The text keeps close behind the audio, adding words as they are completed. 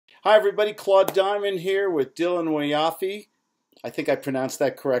Hi, everybody. Claude Diamond here with Dylan Wayafi. I think I pronounced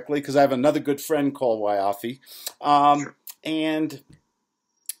that correctly because I have another good friend called Wayafi. And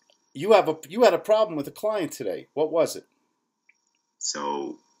you had a problem with a client today. What was it?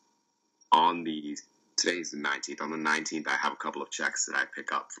 So today's the 19th. On the 19th, I have a couple of checks that I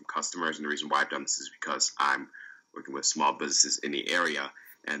pick up from customers, and the reason why I've done this is because I'm working with small businesses in the area,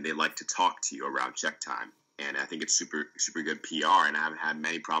 and they like to talk to you around check time. And I think it's super good PR, and I haven't had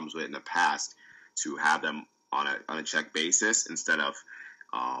many problems with it in the past to have them on a check basis instead of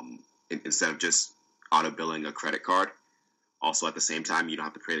just auto billing a credit card. Also, at the same time, you don't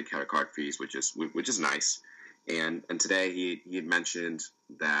have to pay the credit card fees, which is nice. And today he had mentioned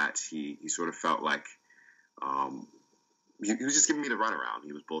that he sort of felt like he was just giving me the runaround.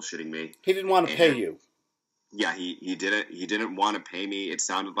 He was bullshitting me. He didn't want to pay you. Yeah, he didn't want to pay me, it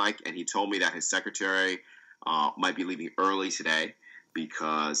sounded like, and he told me that his secretary might be leaving early today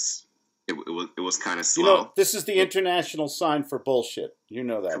because it was kind of slow. You know, this is the international sign for bullshit. You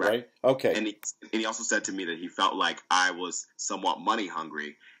know that, Correct. Right? Okay. And he also said to me that he felt like I was somewhat money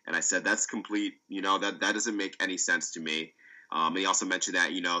hungry, and I said that's complete. That doesn't make any sense to me. And he also mentioned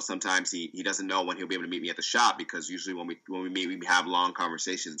that sometimes he doesn't know when he'll be able to meet me at the shop because usually when we meet we have long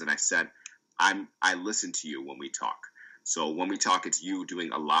conversations. And I said I listen to you when we talk. So when we talk, it's you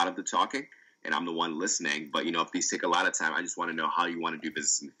doing a lot of the talking, and I'm the one listening. But if these take a lot of time, I just want to know how you want to do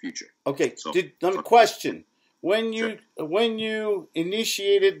business in the future. Okay. So question: When you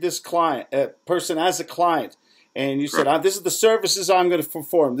initiated this person as a client, and you said, "This is the services I'm going to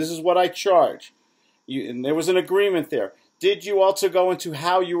perform. This is what I charge," and there was an agreement there. Did you also go into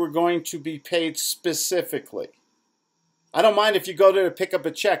how you were going to be paid specifically? I don't mind if you go there to pick up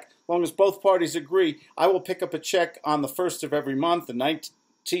a check, as long as both parties agree. I will pick up a check on the 1st of every month, the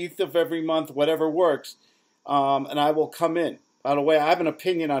 19th of every month, whatever works, and I will come in. By the way, I have an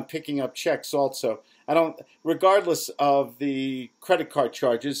opinion on picking up checks also. Regardless of the credit card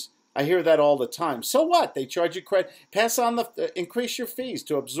charges, I hear that all the time. So what? They charge you credit. Increase your fees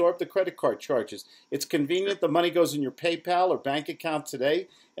to absorb the credit card charges. It's convenient. The money goes in your PayPal or bank account today,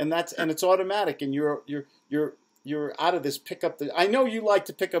 and it's automatic. And you're out of this pickup. I know you like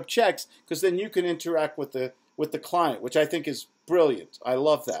to pick up checks because then you can interact with the client, which I think is brilliant. I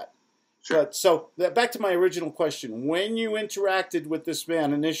love that. Sure. Back to my original question. When you interacted with this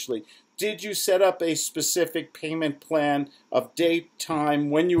man initially, did you set up a specific payment plan of date, time,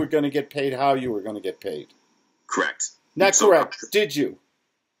 when you were going to get paid, how you were going to get paid? Correct. Not correct. Did you?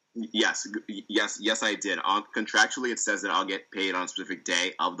 Yes, I did. Contractually, it says that I'll get paid on a specific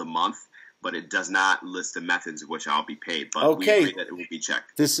day of the month, but it does not list the methods of which I'll be paid. But we agree that it will be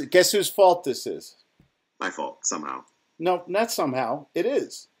checked. Guess whose fault this is? My fault, somehow. No, not somehow. It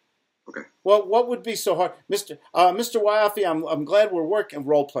is. Okay. Well, what would be so hard, Mr. Wayafi? I'm glad we're working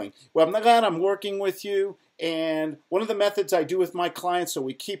role playing. Well, I'm glad I'm working with you. And one of the methods I do with my clients, so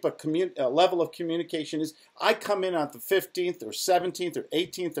we keep a level of communication, is I come in on the 15th or 17th or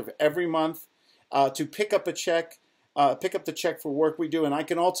 18th of every month to pick up a check, pick up the check for work we do, and I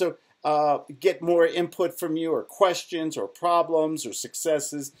can also get more input from you, or questions, or problems, or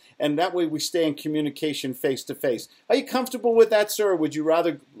successes, and that way we stay in communication face to face. Are you comfortable with that, sir? Or would you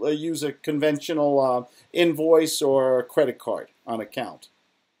rather use a conventional invoice or a credit card on account?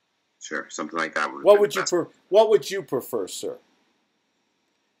 Sure, something like that. What would you prefer, sir?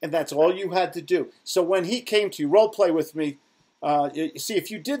 And that's all you had to do. So when he came to you, role play with me. See,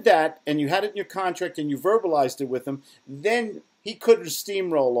 if you did that and you had it in your contract and you verbalized it with him, then he couldn't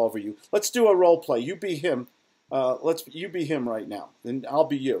steamroll over you. Let's do a role play. You be him. You be him right now, and I'll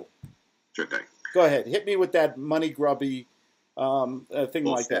be you. Sure thing. Go ahead. Hit me with that money grubby thing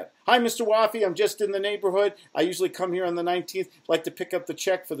like that. Hi, Mr. Wafi. I'm just in the neighborhood. I usually come here on the 19th. I'd like to pick up the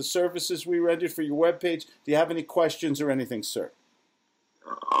check for the services we rendered for your webpage. Do you have any questions or anything, sir?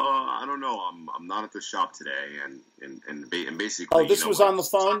 I don't know. I'm not at the shop today, and basically. Oh, this was on the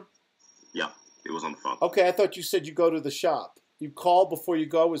phone? Yeah, it was on the phone. Okay, I thought you said you go to the shop. You call before you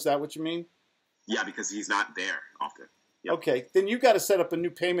go. Is that what you mean? Yeah, because he's not there often. Yep. Okay, then you got to set up a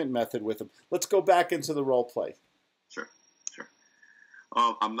new payment method with him. Let's go back into the role play. Sure.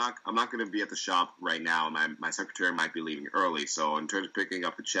 I'm not going to be at the shop right now. My secretary might be leaving early, so in terms of picking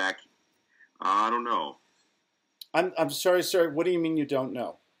up the check, I don't know. I'm sorry, sir. What do you mean you don't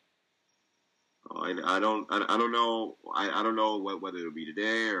know? I don't know. I don't know whether it'll be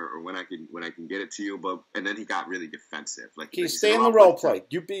today or when I can get it to you. And then he got really defensive. Can you stay in the role play?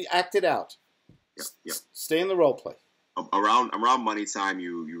 You be acted out. Yep. Stay in the role play. Around money time,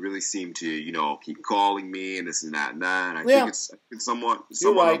 you really seem to keep calling me and this and that and that. And I think it's somewhat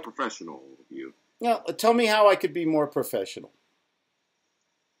unprofessional of you. Now, tell me how I could be more professional.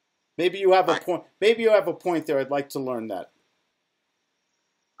 Maybe you have a point. Maybe you have a point there. I'd like to learn that.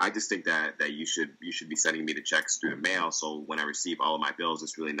 I just think that you should be sending me the checks through the mail, so when I receive all of my bills,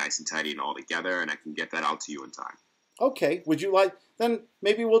 it's really nice and tidy and all together, and I can get that out to you in time. Okay. Would you like? Then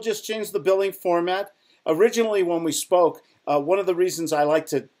maybe we'll just change the billing format. Originally, when we spoke, one of the reasons I like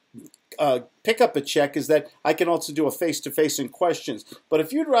to pick up a check is that I can also do a face-to-face in questions. But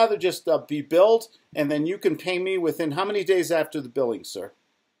if you'd rather just be billed, and then you can pay me within how many days after the billing, sir?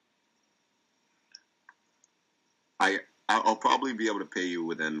 I'll probably be able to pay you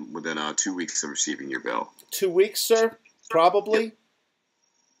within 2 weeks of receiving your bill. 2 weeks, sir? Probably.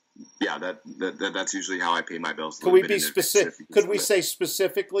 Yeah, that's usually how I pay my bills. Could we be specific? Could we say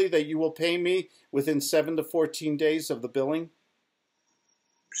specifically that you will pay me within 7 to 14 days of the billing?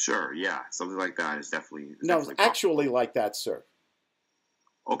 Sure. Yeah, something like that is definitely. No, actually, like that, sir.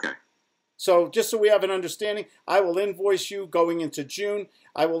 Okay. So just so we have an understanding, I will invoice you going into June.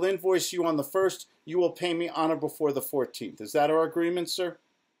 I will invoice you on the 1st. You will pay me on or before the 14th. Is that our agreement, sir?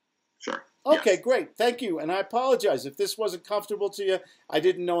 Sure. Okay, yes. Great. Thank you. And I apologize if this wasn't comfortable to you. I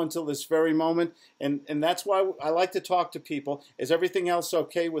didn't know until this very moment. And that's why I like to talk to people. Is everything else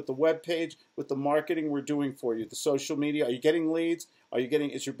okay with the web page, with the marketing we're doing for you, the social media? Are you getting leads?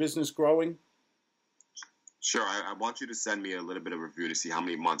 Is your business growing? Sure. I want you to send me a little bit of review to see how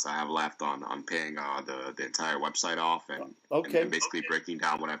many months I have left on paying the entire website off and basically breaking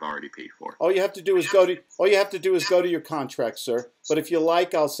down what I've already paid for. All you have to do is go to your contract, sir. But if you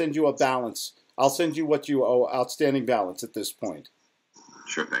like, I'll send you a balance. I'll send you what you owe, outstanding balance at this point.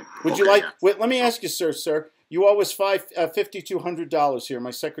 Sure thing. Would you like? Yeah. Wait, let me ask you, sir. You owe us $5,200 here. My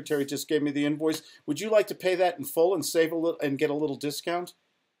secretary just gave me the invoice. Would you like to pay that in full and save a little and get a little discount?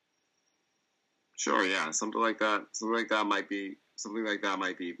 Sure, yeah, something like that might be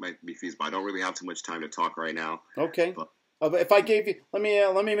feasible. I don't really have too much time to talk right now. Okay. But if I gave you, let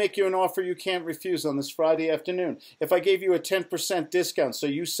me make you an offer you can't refuse on this Friday afternoon. If I gave you a 10% discount, so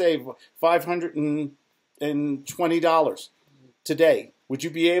you save $520 today, would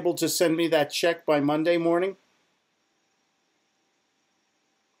you be able to send me that check by Monday morning?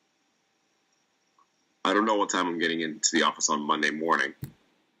 I don't know what time I'm getting into the office on Monday morning.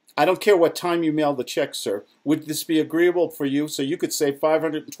 I don't care what time you mail the check, sir. Would this be agreeable for you so you could save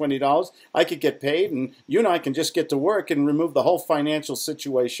 $520? I could get paid, and you and I can just get to work and remove the whole financial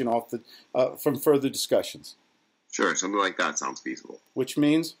situation off from further discussions. Sure, something like that sounds feasible. Which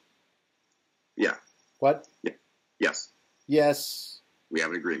means? Yeah. What? Yeah. Yes. Yes. We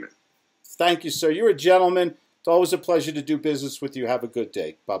have an agreement. Thank you, sir. You're a gentleman. It's always a pleasure to do business with you. Have a good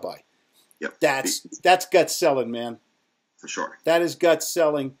day. Bye-bye. Yep. That's gut selling, man. For sure. That is gut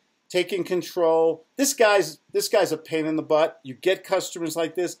selling. Taking control. This guy's a pain in the butt. You get customers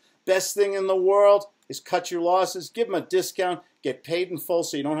like this. Best thing in the world is cut your losses. Give them a discount. Get paid in full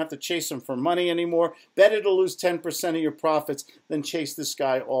so you don't have to chase them for money anymore. Better to lose 10% of your profits than chase this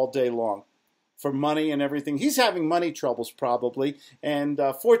guy all day long for money and everything. He's having money troubles probably. And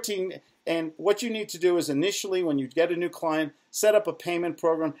what you need to do is initially when you get a new client, set up a payment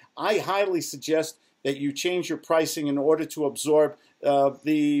program. I highly suggest that you change your pricing in order to absorb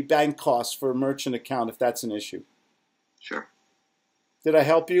the bank costs for a merchant account if that's an issue. Sure. Did I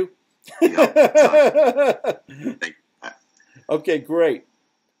help you? Yeah. Thank you. Okay, great.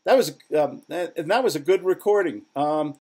 That was a good recording.